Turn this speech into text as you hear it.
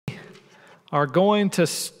are going to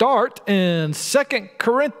start in 2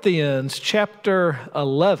 Corinthians chapter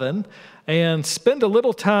 11 and spend a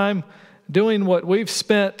little time doing what we've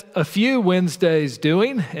spent a few Wednesdays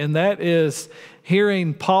doing, and that is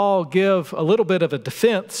hearing Paul give a little bit of a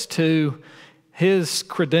defense to his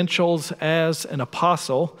credentials as an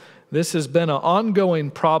apostle. This has been an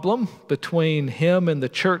ongoing problem between him and the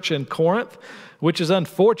church in Corinth, which is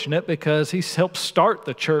unfortunate because he's helped start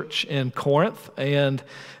the church in Corinth, and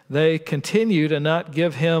they continue to not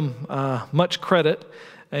give him much credit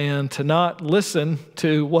and to not listen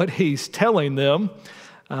to what he's telling them,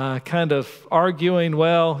 kind of arguing,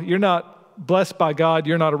 well, you're not blessed by God,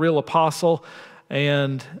 you're not a real apostle.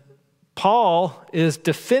 And Paul is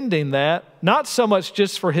defending that, not so much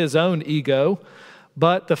just for his own ego,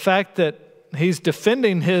 but the fact that he's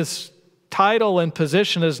defending his title and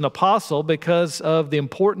position as an apostle because of the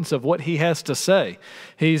importance of what he has to say.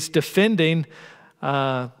 He's defending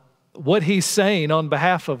what he's saying on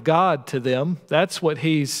behalf of God to them. That's what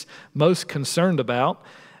he's most concerned about.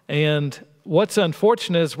 And what's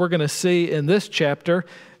unfortunate is we're going to see in this chapter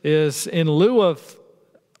is in lieu of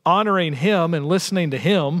honoring him and listening to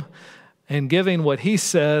him and giving what he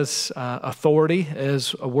says authority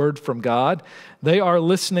as a word from God, they are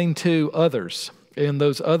listening to others, and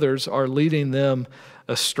those others are leading them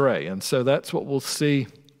astray. And so that's what we'll see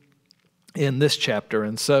in this chapter.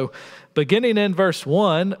 And so beginning in verse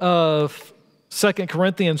 1 of 2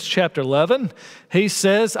 Corinthians chapter 11, he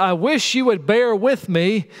says, I wish you would bear with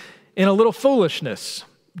me in a little foolishness.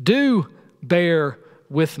 Do bear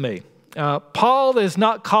with me. Paul is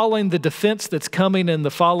not calling the defense that's coming in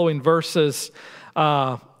the following verses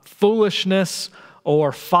foolishness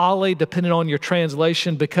or folly, depending on your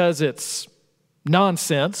translation, because it's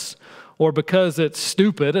nonsense or because it's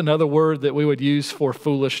stupid, another word that we would use for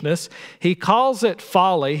foolishness. He calls it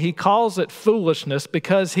folly, he calls it foolishness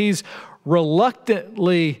because he's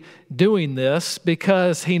reluctantly doing this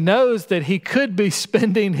because he knows that he could be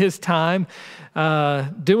spending his time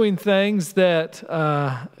doing things that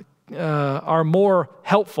are more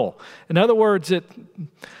helpful. In other words,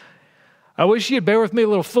 I wish you'd bear with me a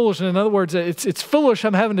little foolish. In other words, it's foolish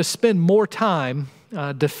I'm having to spend more time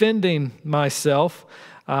defending myself.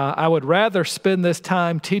 I would rather spend this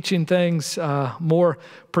time teaching things more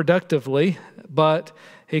productively, but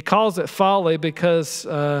he calls it folly because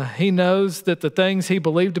he knows that the things he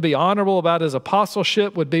believed to be honorable about his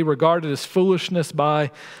apostleship would be regarded as foolishness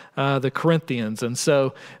by the Corinthians. And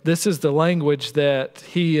so this is the language that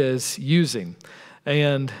he is using.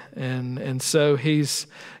 And so he's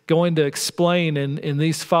going to explain in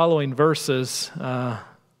these following verses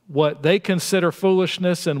what they consider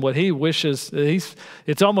foolishness and what he wishes.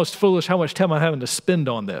 It's almost foolish how much time I'm having to spend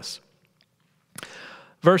on this.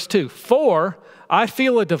 Verse 2, for I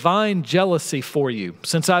feel a divine jealousy for you,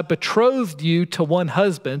 since I betrothed you to one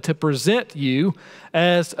husband to present you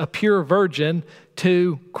as a pure virgin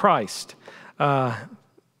to Christ. There's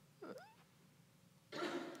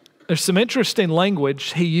some interesting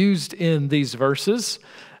language he used in these verses,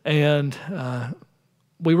 and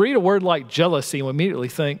we read a word like jealousy and we immediately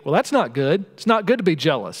think, well, that's not good. It's not good to be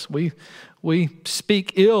jealous. We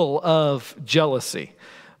speak ill of jealousy,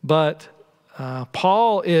 but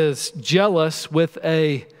Paul is jealous with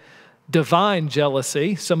a divine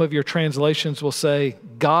jealousy. Some of your translations will say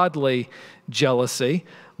godly jealousy,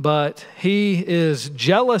 but he is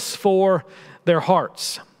jealous for their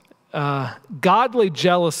hearts. Godly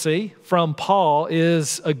jealousy from Paul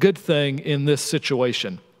is a good thing in this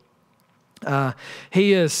situation.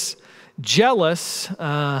 He is jealous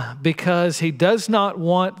because he does not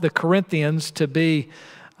want the Corinthians to be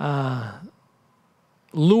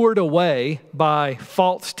lured away by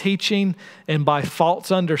false teaching and by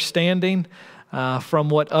false understanding from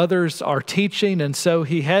what others are teaching. And so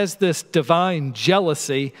he has this divine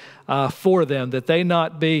jealousy for them, that they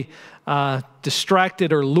not be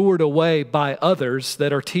distracted or lured away by others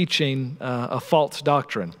that are teaching a false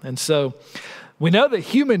doctrine. And so we know that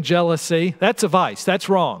human jealousy, that's a vice, that's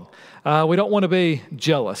wrong. We don't want to be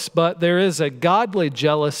jealous, but there is a godly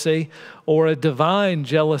jealousy or a divine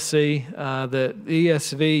jealousy that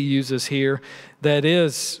ESV uses here that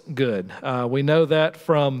is good. We know that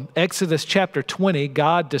from Exodus chapter 20,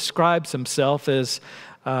 God describes himself as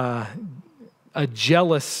a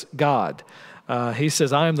jealous God. He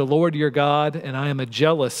says, I am the Lord your God, and I am a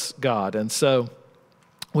jealous God. And so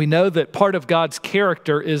we know that part of God's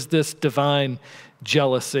character is this divine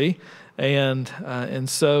jealousy. And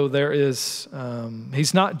so there is,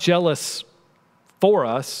 he's not jealous for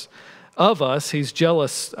us, of us, he's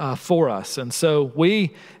jealous for us. And so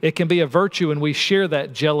it can be a virtue, and we share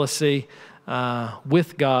that jealousy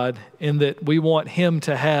with God in that we want him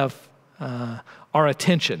to have our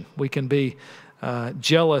attention. We can be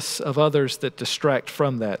jealous of others that distract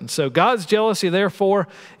from that. And so God's jealousy, therefore,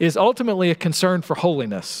 is ultimately a concern for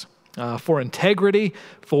holiness, for integrity,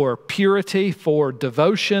 for purity, for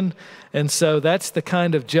devotion. And so that's the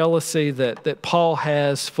kind of jealousy that Paul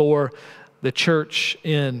has for the church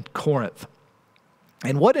in Corinth.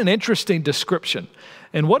 And what an interesting description.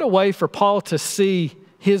 And what a way for Paul to see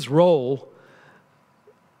his role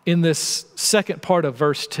in this second part of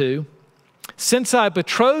verse 2. Since I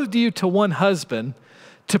betrothed you to one husband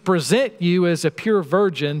to present you as a pure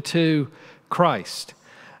virgin to Christ.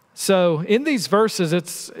 So in these verses,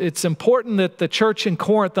 it's important that the church in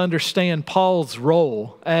Corinth understand Paul's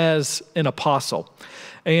role as an apostle.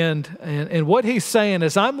 And what he's saying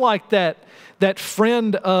is, I'm like that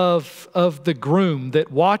friend of the groom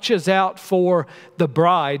that watches out for the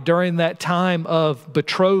bride during that time of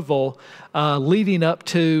betrothal leading up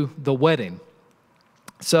to the wedding.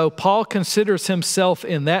 So Paul considers himself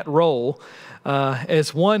in that role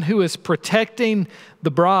as one who is protecting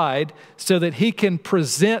the bride so that he can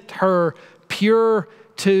present her pure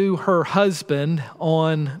to her husband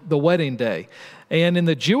on the wedding day. And in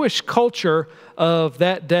the Jewish culture of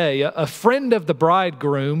that day, a friend of the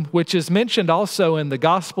bridegroom, which is mentioned also in the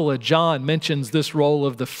Gospel of John, mentions this role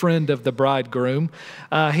of the friend of the bridegroom.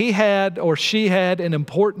 He had, or she had, an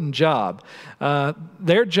important job.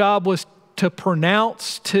 Their job was to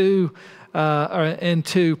pronounce and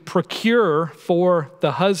to procure for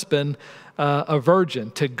the husband a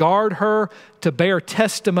virgin, to guard her, to bear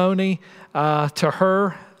testimony to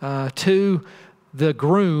her, to the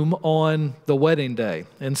groom on the wedding day.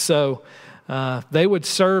 And so they would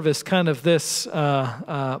serve as kind of this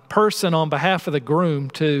person on behalf of the groom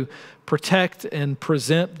to protect and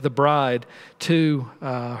present the bride to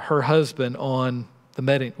her husband on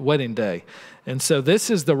the wedding day. And so this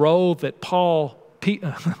is the role that Paul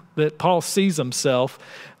sees himself,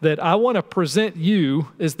 that I want to present you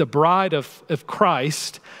as the bride of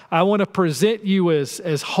Christ. I want to present you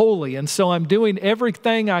as holy. And so I'm doing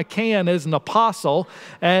everything I can as an apostle,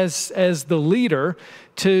 as the leader,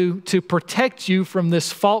 to protect you from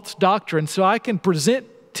this false doctrine so I can present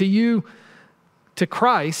to you to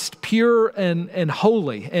Christ pure and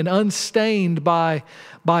holy and unstained by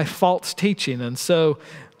false teaching. And so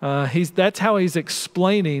that's how he's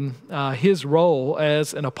explaining his role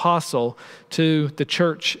as an apostle to the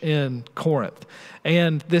church in Corinth.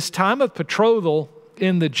 And this time of betrothal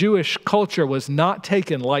in the Jewish culture was not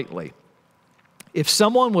taken lightly. If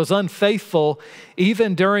someone was unfaithful,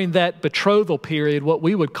 even during that betrothal period, what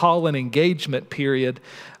we would call an engagement period,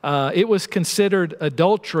 it was considered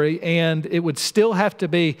adultery, and it would still have to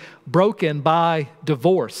be broken by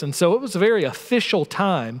divorce. And so it was a very official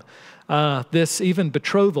time, this even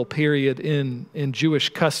betrothal period in Jewish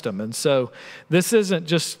custom. And so this isn't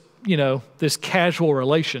just, this casual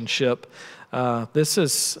relationship. This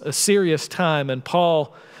is a serious time, and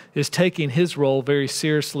Paul is taking his role very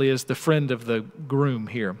seriously as the friend of the groom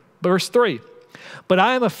here. Verse 3, but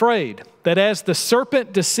I am afraid that as the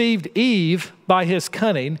serpent deceived Eve by his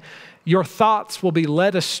cunning, your thoughts will be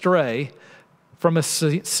led astray from a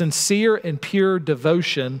sincere and pure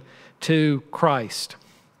devotion to Christ.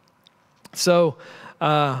 So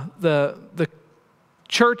the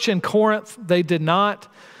church in Corinth, they did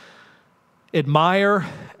not admire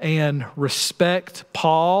and respect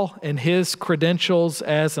Paul and his credentials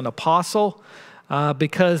as an apostle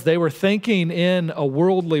because they were thinking in a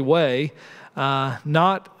worldly way,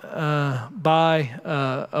 not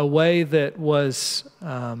by a way that was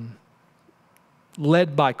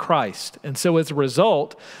led by Christ. And so as a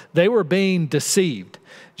result, they were being deceived.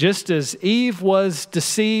 Just as Eve was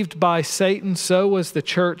deceived by Satan, so was the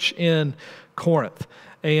church in Corinth.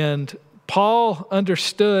 And Paul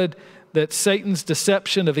understood that Satan's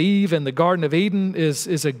deception of Eve in the Garden of Eden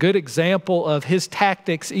is a good example of his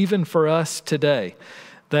tactics even for us today.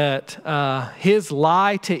 That his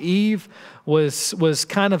lie to Eve was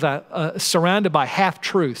kind of surrounded by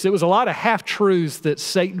half-truths. It was a lot of half-truths that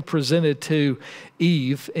Satan presented to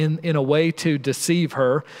Eve in a way to deceive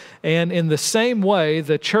her. And in the same way,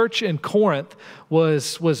 the church in Corinth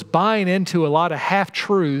was buying into a lot of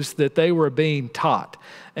half-truths that they were being taught.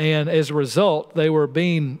 And as a result, they were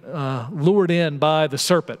being lured in by the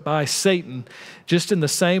serpent, by Satan, just in the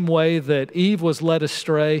same way that Eve was led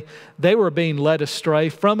astray. They were being led astray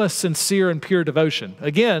from a sincere and pure devotion.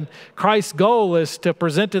 Again, Christ's goal is to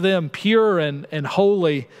present to them pure and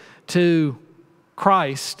holy to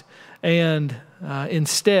Christ, and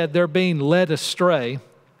instead they're being led astray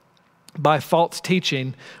by false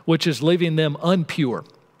teaching, which is leaving them unpure.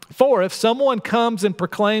 For if someone comes and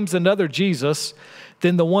proclaims another Jesus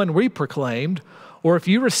than the one we proclaimed, or if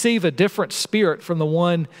you receive a different spirit from the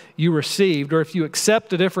one you received, or if you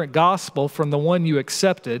accept a different gospel from the one you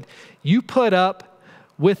accepted, you put up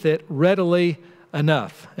with it readily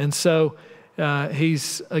enough. And so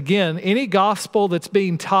he's, again, any gospel that's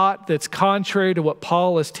being taught that's contrary to what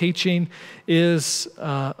Paul is teaching is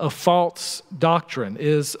a false doctrine,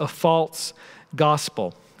 is a false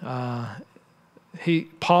gospel.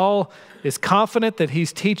 Paul is confident that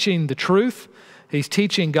he's teaching the truth. He's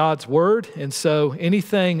teaching God's word, and so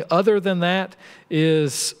anything other than that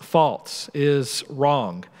is false, is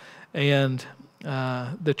wrong. And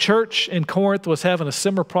the church in Corinth was having a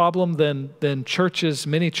similar problem than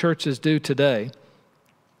many churches do today.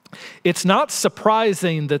 It's not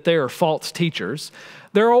surprising that there are false teachers.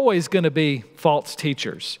 There are always going to be false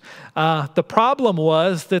teachers. The problem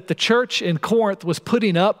was that the church in Corinth was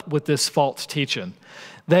putting up with this false teaching.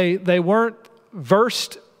 They weren't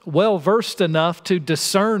well versed enough to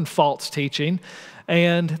discern false teaching,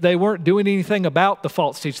 and they weren't doing anything about the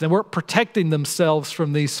false teaching. They weren't protecting themselves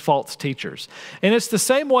from these false teachers. And it's the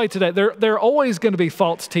same way today. There are always going to be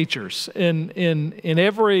false teachers in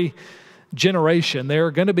every generation. There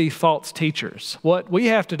are going to be false teachers. What we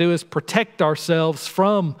have to do is protect ourselves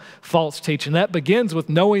from false teaching. That begins with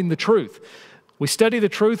knowing the truth. We study the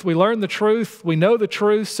truth, we learn the truth, we know the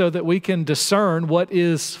truth so that we can discern what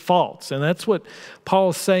is false. And that's what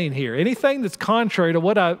Paul's saying here. Anything that's contrary to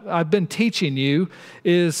what I've been teaching you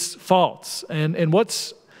is false. And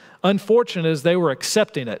what's unfortunate is they were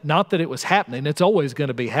accepting it. Not that it was happening, it's always going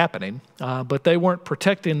to be happening, but they weren't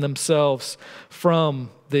protecting themselves from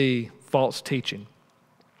the false teaching.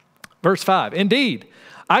 Verse 5, indeed,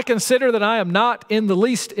 I consider that I am not in the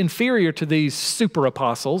least inferior to these super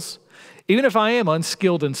apostles, even if I am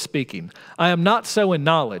unskilled in speaking. I am not so in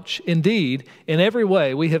knowledge. Indeed, in every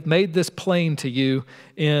way we have made this plain to you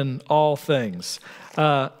in all things.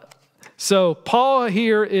 So Paul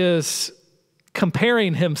here is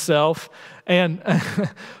comparing himself, and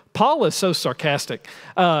Paul is so sarcastic,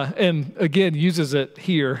 and again uses it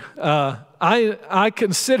here. I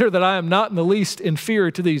consider that I am not in the least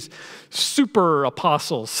inferior to these super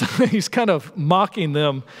apostles. He's kind of mocking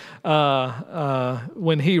them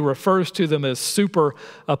when he refers to them as super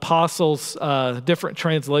apostles. Different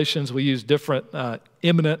translations will use different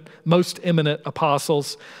most eminent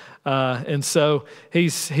apostles. And so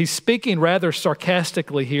he's speaking rather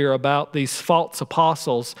sarcastically here about these false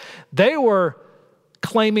apostles. They were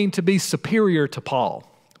claiming to be superior to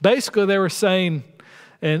Paul. Basically, they were saying,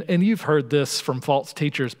 and you've heard this from false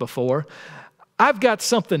teachers before, I've got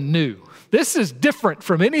something new. This is different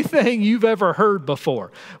from anything you've ever heard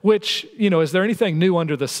before, which, is there anything new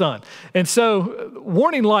under the sun? And so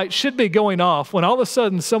warning lights should be going off when all of a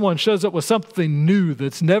sudden someone shows up with something new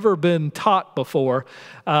that's never been taught before.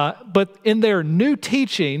 But in their new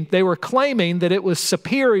teaching, they were claiming that it was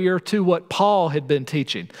superior to what Paul had been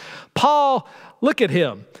teaching. Paul, look at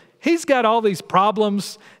him. He's got all these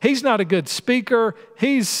problems. He's not a good speaker.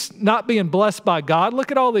 He's not being blessed by God.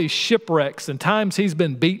 Look at all these shipwrecks and times he's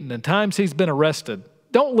been beaten and times he's been arrested.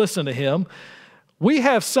 Don't listen to him. We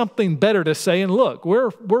have something better to say. And look,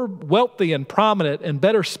 we're wealthy and prominent and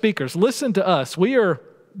better speakers. Listen to us.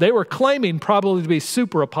 They were claiming probably to be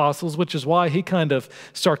super apostles, which is why he kind of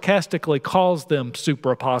sarcastically calls them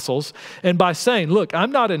super apostles. And by saying, look,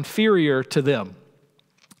 I'm not inferior to them.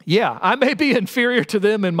 Yeah, I may be inferior to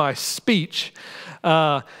them in my speech,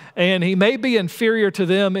 and he may be inferior to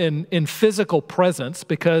them in physical presence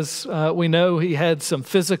because we know he had some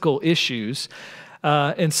physical issues.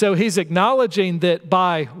 And so he's acknowledging that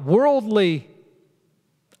by worldly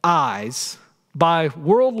eyes, by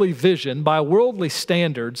worldly vision, by worldly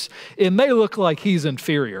standards, it may look like he's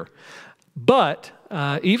inferior. But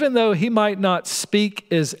even though he might not speak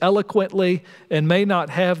as eloquently and may not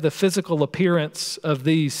have the physical appearance of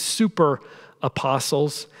these super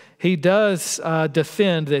apostles, he does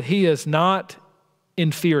defend that he is not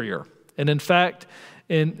inferior. And in fact,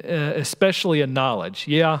 especially in knowledge,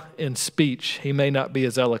 in speech, he may not be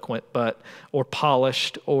as eloquent or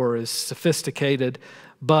polished or as sophisticated,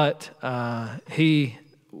 but he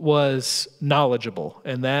was knowledgeable,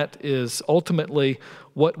 and that is ultimately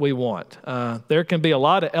what we want. There can be a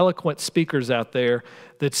lot of eloquent speakers out there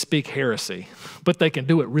that speak heresy, but they can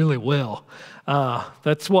do it really well.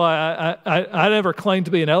 That's why I never claim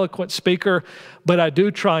to be an eloquent speaker, but I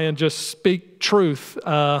do try and just speak truth,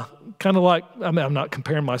 kind of like, I'm not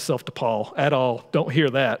comparing myself to Paul at all. Don't hear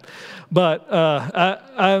that. But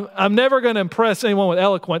I'm never going to impress anyone with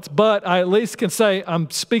eloquence, but I at least can say I'm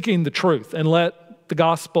speaking the truth and let the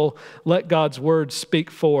gospel, let God's word speak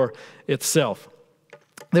for itself.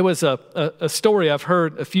 There was a story I've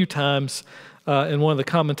heard a few times and one of the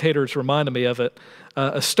commentators reminded me of it.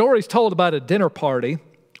 A story is told about a dinner party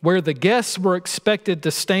where the guests were expected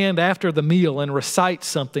to stand after the meal and recite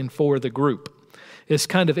something for the group. It's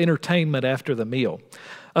kind of entertainment after the meal.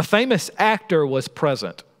 A famous actor was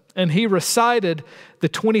present, and he recited the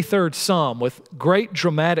 23rd Psalm with great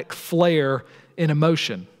dramatic flair and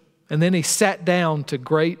emotion. And then he sat down to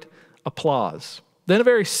great applause. Then a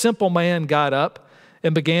very simple man got up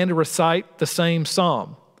and began to recite the same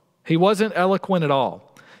psalm. He wasn't eloquent at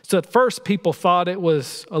all. So at first people thought it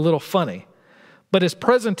was a little funny, but his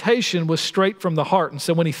presentation was straight from the heart. And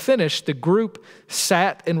so when he finished, the group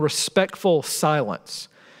sat in respectful silence.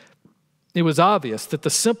 It was obvious that the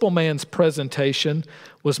simple man's presentation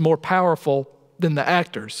was more powerful than the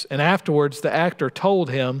actor's. And afterwards, the actor told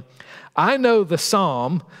him, "I know the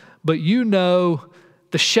psalm, but you know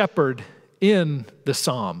the shepherd in the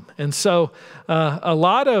psalm." And so a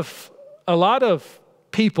lot of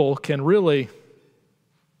people can really,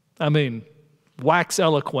 wax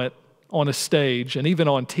eloquent on a stage and even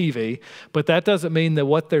on TV, but that doesn't mean that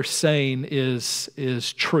what they're saying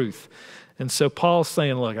is truth. And so Paul's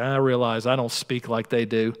saying, look, I realize I don't speak like they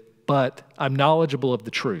do, but I'm knowledgeable of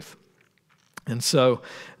the truth. And so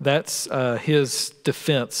that's his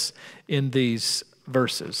defense in these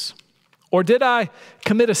verses. Or did I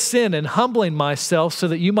commit a sin in humbling myself so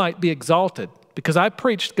that you might be exalted? Because I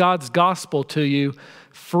preached God's gospel to you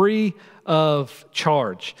free of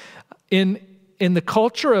charge. In the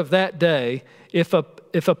culture of that day, if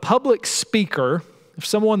a public speaker, if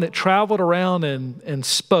someone that traveled around and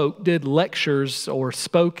spoke, did lectures or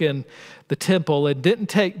spoke in the temple and didn't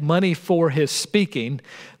take money for his speaking,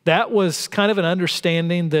 that was kind of an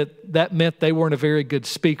understanding that meant they weren't a very good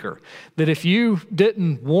speaker. That if you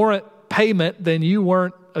didn't warrant payment, then you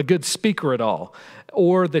weren't a good speaker at all.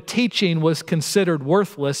 Or the teaching was considered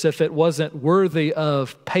worthless if it wasn't worthy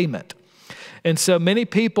of payment. And so many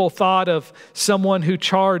people thought of someone who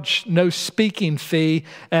charged no speaking fee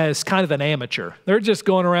as kind of an amateur. They're just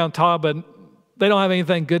going around talking, they don't have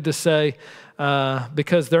anything good to say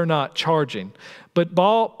because they're not charging. But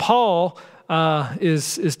Paul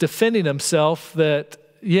is defending himself that,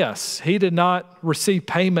 yes, he did not receive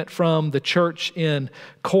payment from the church in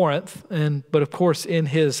Corinth, but of course in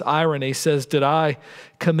his irony says, did I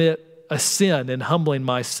commit a sin in humbling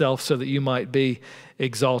myself so that you might be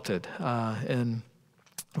exalted? In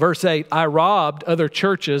verse 8, I robbed other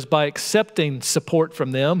churches by accepting support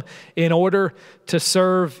from them in order to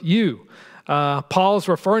serve you. Paul's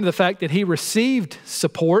referring to the fact that he received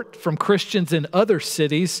support from Christians in other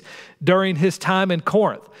cities during his time in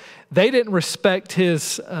Corinth. They didn't respect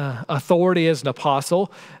his authority as an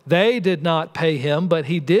apostle. They did not pay him, but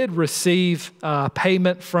he did receive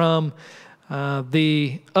payment from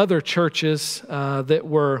the other churches that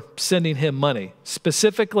were sending him money,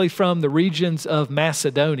 specifically from the regions of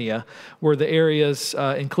Macedonia, were the areas,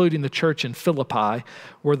 including the church in Philippi,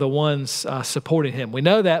 were the ones supporting him. We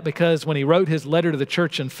know that because when he wrote his letter to the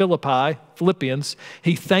church in Philippi, Philippians,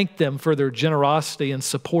 he thanked them for their generosity and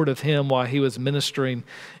support of him while he was ministering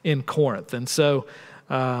in Corinth. And so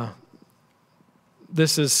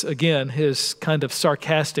this is, again, his kind of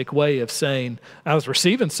sarcastic way of saying, I was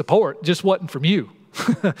receiving support, just wasn't from you.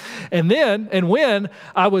 And when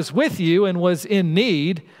I was with you and was in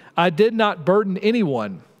need, I did not burden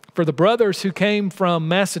anyone, for the brothers who came from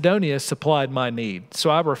Macedonia supplied my need. So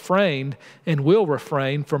I refrained and will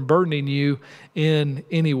refrain from burdening you in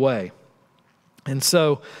any way. And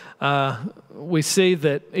so we see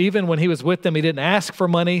that even when he was with them, he didn't ask for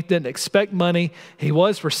money, didn't expect money. He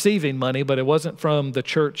was receiving money, but it wasn't from the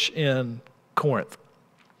church in Corinth.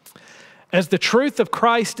 As the truth of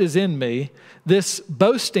Christ is in me, this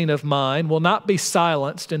boasting of mine will not be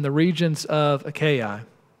silenced in the regions of Achaia.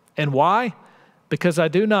 And why? Because I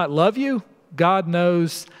do not love you? God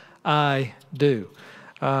knows I do.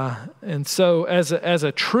 And so as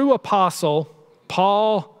a true apostle,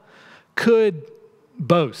 Paul could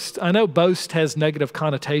boast. I know boast has negative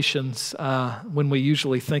connotations when we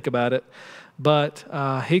usually think about it, but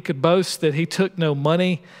he could boast that he took no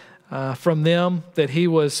money from them, that he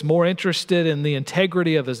was more interested in the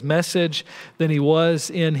integrity of his message than he was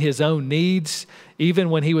in his own needs. Even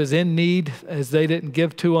when he was in need, as they didn't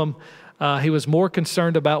give to him, he was more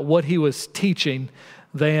concerned about what he was teaching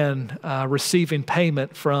than receiving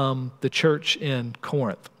payment from the church in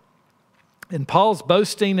Corinth. In Paul's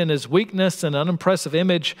boasting in his weakness and unimpressive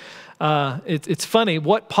image, it's funny,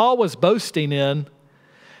 what Paul was boasting in,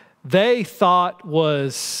 they thought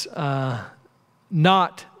was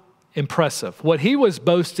not impressive. What he was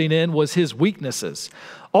boasting in was his weaknesses.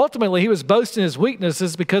 Ultimately, he was boasting his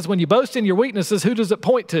weaknesses because when you boast in your weaknesses, who does it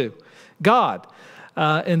point to? God.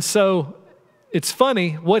 And so it's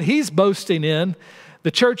funny, what he's boasting in,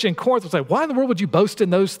 the church in Corinth was like, why in the world would you boast in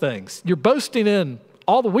those things? You're boasting in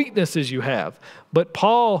all the weaknesses you have. But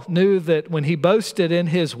Paul knew that when he boasted in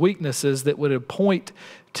his weaknesses that would point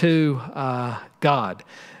to God.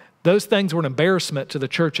 Those things were an embarrassment to the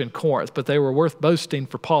church in Corinth, but they were worth boasting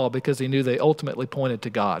for Paul because he knew they ultimately pointed to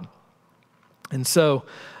God. And so,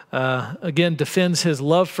 again, defends his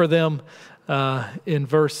love for them in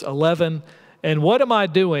verse 11. And what am I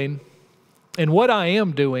doing? And what I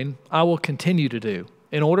am doing, I will continue to do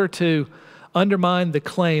in order to undermine the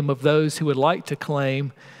claim of those who would like to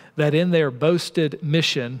claim that in their boasted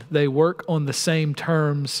mission, they work on the same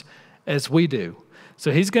terms as we do.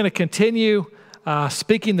 So he's going to continue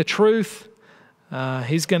speaking the truth.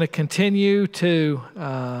 He's going to continue to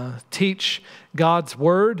teach God's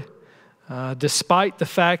word, despite the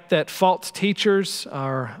fact that false teachers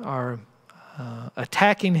are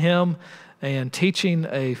attacking him and teaching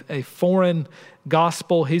a foreign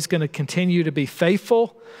gospel. He's going to continue to be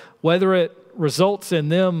faithful, whether it results in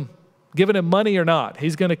them giving him money or not.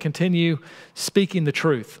 He's going to continue speaking the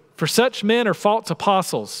truth. For such men are false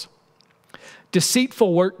apostles,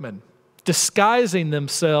 deceitful workmen, disguising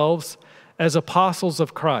themselves as apostles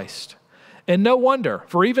of Christ. And no wonder,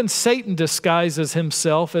 for even Satan disguises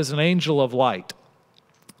himself as an angel of light.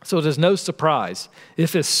 So it is no surprise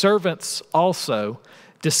if his servants also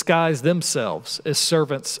disguise themselves as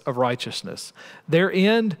servants of righteousness. Their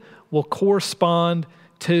end will correspond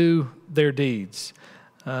to their deeds.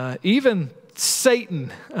 Even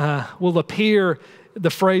Satan will appear,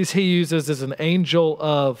 the phrase he uses is an angel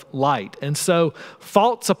of light. And so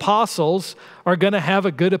false apostles are going to have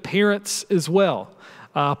a good appearance as well.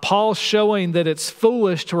 Paul's showing that it's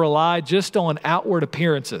foolish to rely just on outward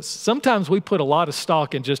appearances. Sometimes we put a lot of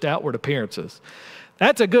stock in just outward appearances.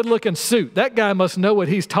 That's a good-looking suit. That guy must know what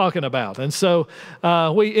he's talking about. And so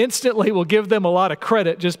we instantly will give them a lot of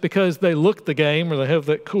credit just because they look the game or they have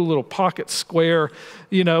that cool little pocket square,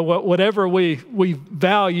 whatever we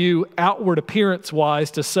value outward appearance-wise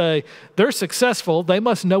to say they're successful, they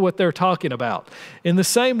must know what they're talking about. In the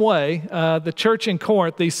same way, the church in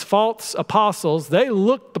Corinth, these false apostles, they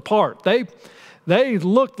looked the part. They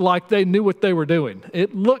looked like they knew what they were doing.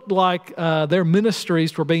 It looked like their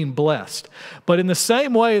ministries were being blessed. But in the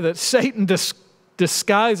same way that Satan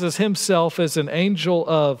disguises himself as an angel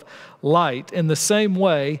of light, in the same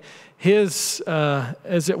way, his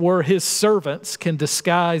servants can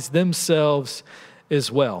disguise themselves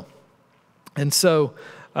as well. And so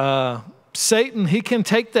Satan, he can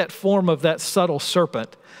take that form of that subtle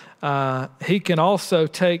serpent. He can also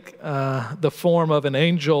take the form of an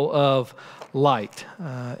angel of light.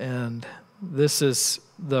 And this is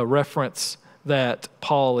the reference that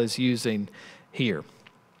Paul is using here.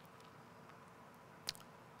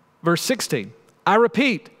 Verse 16, I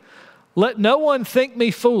repeat, let no one think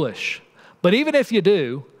me foolish, but even if you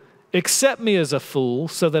do, accept me as a fool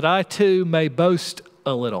so that I too may boast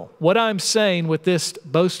a little. What I'm saying with this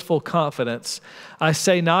boastful confidence, I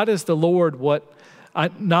say not as the Lord would,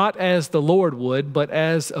 but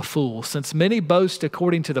as a fool. Since many boast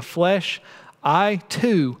according to the flesh, I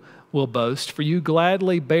too will boast, for you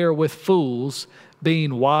gladly bear with fools,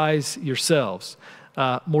 being wise yourselves.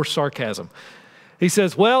 More sarcasm. He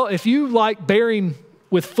says, well, if you like bearing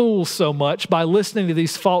with fools so much by listening to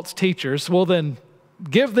these false teachers, well then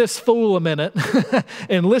give this fool a minute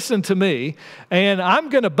and listen to me. And I'm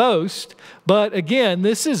going to boast, but again,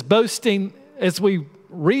 this is boasting, as we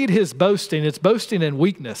read his boasting, it's boasting in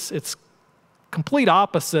weakness. It's complete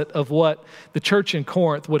opposite of what the church in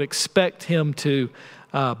Corinth would expect him to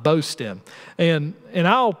boast in. And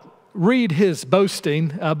I'll read his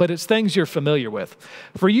boasting, but it's things you're familiar with.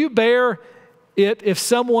 For you bear it if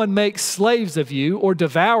someone makes slaves of you or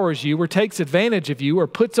devours you or takes advantage of you or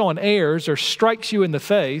puts on airs or strikes you in the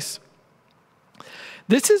face.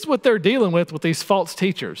 This is what they're dealing with these false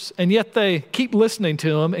teachers, and yet they keep listening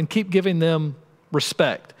to them and keep giving them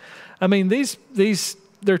respect. I mean,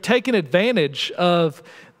 they're taking advantage of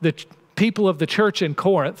the people of the church in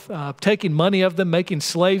Corinth, taking money of them, making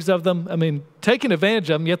slaves of them. I mean, taking advantage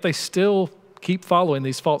of them, yet they still keep following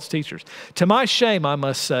these false teachers. To my shame, I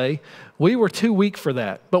must say, we were too weak for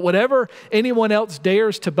that. But whatever anyone else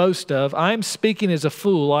dares to boast of, I am speaking as a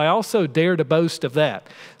fool. I also dare to boast of that.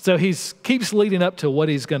 So he keeps leading up to what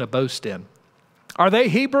he's going to boast in. Are they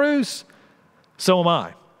Hebrews? So am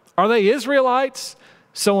I. Are they Israelites?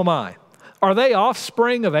 So am I. Are they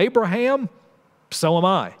offspring of Abraham? So am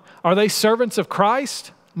I. Are they servants of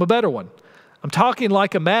Christ? I'm a better one. I'm talking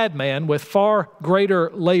like a madman with far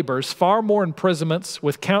greater labors, far more imprisonments,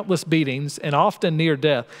 with countless beatings, and often near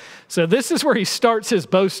death. So this is where he starts his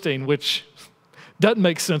boasting, which Doesn't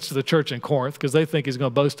make sense to the church in Corinth because they think he's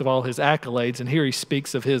going to boast of all his accolades, and here he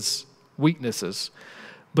speaks of his weaknesses.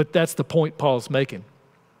 But that's the point Paul's making.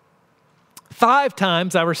 5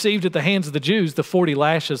 times I received at the hands of the Jews the 40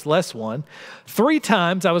 lashes less one. 3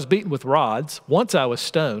 times I was beaten with rods. Once I was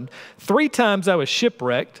stoned. 3 times I was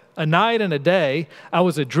shipwrecked. A night and a day I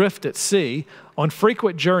was adrift at sea, on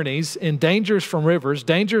frequent journeys, in dangers from rivers,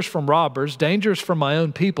 dangers from robbers, dangers from my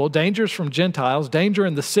own people, dangers from Gentiles, danger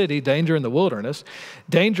in the city, danger in the wilderness,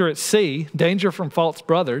 danger at sea, danger from false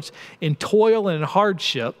brothers, in toil and in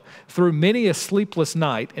hardship, through many a sleepless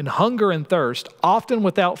night, in hunger and thirst, often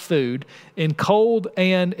without food, in cold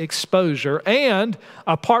and exposure. And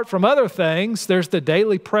apart from other things, there's the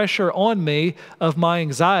daily pressure on me of my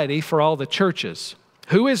anxiety for all the churches.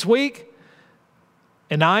 Who is weak?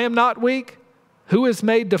 And I am not weak. Who is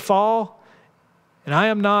made to fall? And I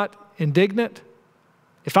am not indignant.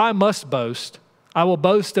 If I must boast, I will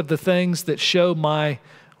boast of the things that show my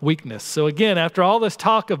weakness. So again, after all this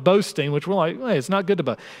talk of boasting, which we're like, hey, it's not good to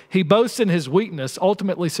boast, he boasts in his weakness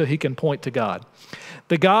ultimately so he can point to God.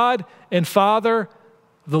 The God and Father,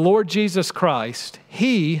 the Lord Jesus Christ,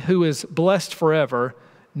 he who is blessed forever,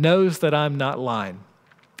 knows that I'm not lying.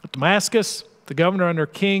 At Damascus, the governor under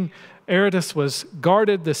King Aretas was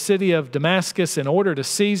guarded the city of Damascus in order to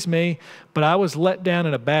seize me, but I was let down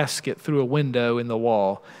in a basket through a window in the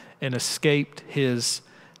wall and escaped his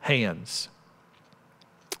hands.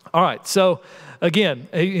 All right, so again,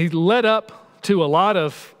 he led up to a lot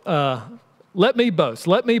of, let me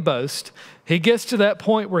boast. He gets to that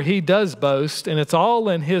point where he does boast, and it's all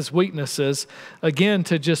in his weaknesses, again,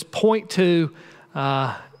 to just point to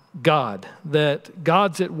God, that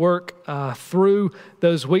God's at work through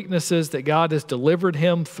those weaknesses, that God has delivered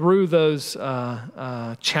him through those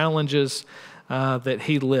challenges that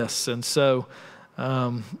he lists. And so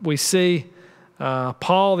we see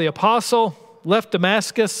Paul the apostle left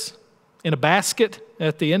Damascus in a basket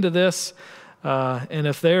at the end of this. And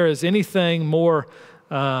if there is anything more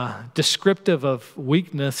descriptive of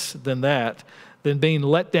weakness than that, than being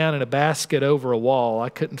let down in a basket over a wall, I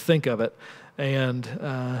couldn't think of it.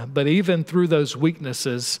 But even through those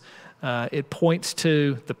weaknesses, it points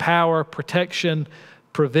to the power, protection,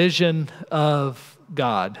 provision of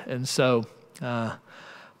God. And so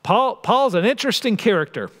Paul's an interesting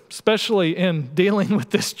character, especially in dealing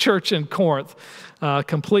with this church in Corinth,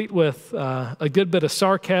 complete with a good bit of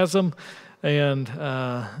sarcasm,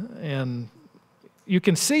 and you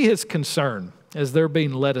can see his concern as they're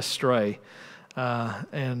being led astray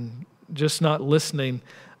and just not listening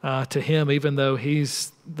to him, even though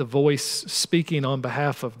he's the voice speaking on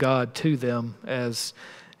behalf of God to them as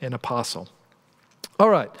an apostle. All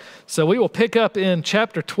right, so we will pick up in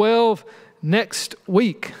chapter 12 next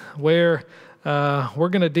week, where we're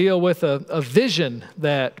going to deal with a vision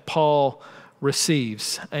that Paul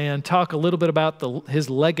receives and talk a little bit about his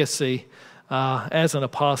legacy as an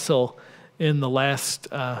apostle in the last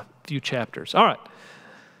few chapters. All right.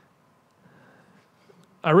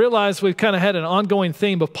 I realize we've kind of had an ongoing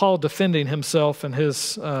theme of Paul defending himself and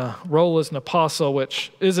his role as an apostle,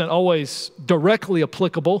 which isn't always directly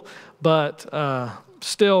applicable, but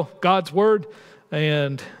still God's word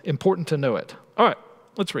and important to know it. All right,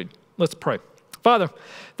 let's read. Let's pray. Father,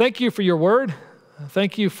 thank you for your word.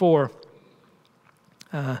 Thank you for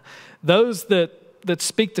those that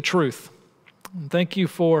speak the truth. And thank you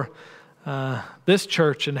for this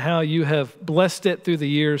church and how you have blessed it through the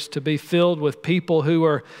years to be filled with people who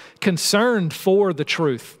are concerned for the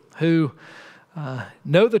truth, who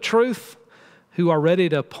know the truth, who are ready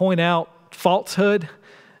to point out falsehood.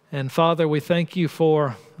 And Father, we thank you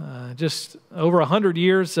for just over 100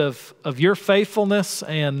 years of your faithfulness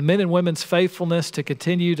and men and women's faithfulness to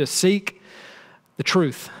continue to seek the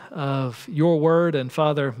truth of your word. And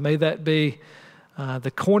Father, may that be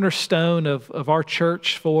the cornerstone of our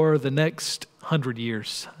church for the next 100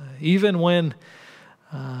 years. Even when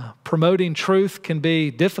promoting truth can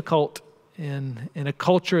be difficult in a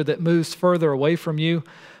culture that moves further away from you,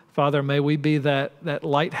 Father, may we be that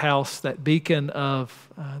lighthouse, that beacon of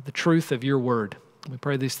the truth of your word. We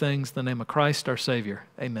pray these things in the name of Christ, our Savior.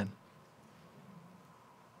 Amen.